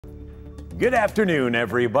Good afternoon,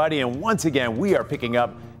 everybody, and once again, we are picking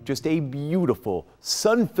up just a beautiful,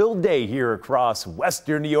 sun-filled day here across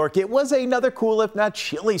western New York. It was another cool, if not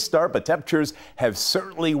chilly start, but temperatures have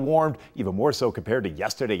certainly warmed, even more so compared to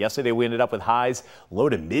yesterday. Yesterday, we ended up with highs low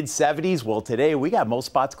to mid-70s. Well, today, we got most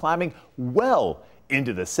spots climbing well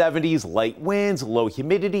into the 70s. Light winds, low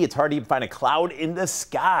humidity. It's hard to even find a cloud in the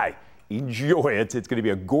sky. Enjoy it. It's going to be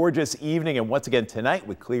a gorgeous evening. And once again, tonight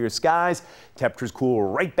with clear skies, temperatures cool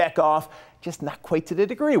right back off, just not quite to the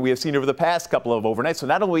degree we have seen over the past couple of overnights. So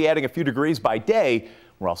not only adding a few degrees by day,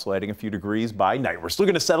 we're also adding a few degrees by night. We're still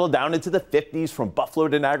going to settle down into the 50s from Buffalo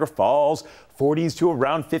to Niagara Falls, 40s to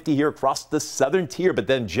around 50 here across the southern tier. But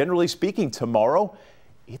then generally speaking, tomorrow,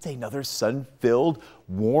 it's another sun-filled,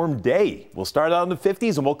 warm day. We'll start out in the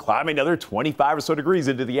 50s and we'll climb another 25 or so degrees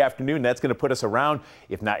into the afternoon. That's going to put us around,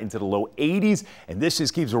 if not into the low 80s. And this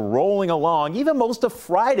just keeps rolling along. Even most of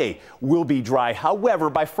Friday will be dry. However,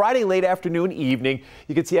 by Friday late afternoon, evening,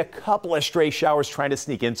 you can see a couple of stray showers trying to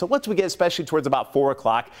sneak in. So once we get especially towards about 4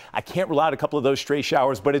 o'clock, I can't rule out a couple of those stray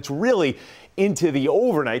showers, but it's really into the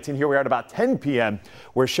overnights. And here we are at about 10 p.m.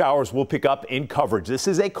 where showers will pick up in coverage. This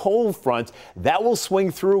is a cold front that will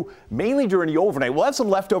swing through mainly during the overnight. We'll have some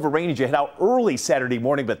leftover rain as you head out early Saturday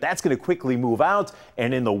morning, but that's going to quickly move out.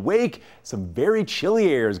 And in the wake, some very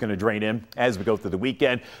chilly air is going to drain in as we go through the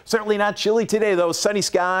weekend. Certainly not chilly today, though. Sunny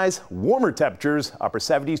skies, warmer temperatures, upper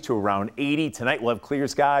 70s to around 80. Tonight we'll have clear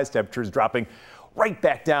skies, temperatures dropping right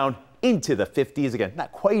back down into the 50s. Again,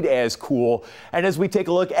 not quite as cool. And as we take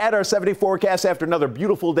a look at our 7-day forecast after another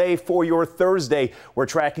beautiful day for your Thursday, we're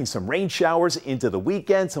tracking some rain showers into the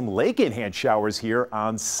weekend, some lake enhanced showers here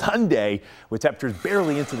on Sunday with temperatures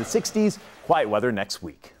barely into the 60s. Quiet weather next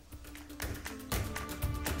week.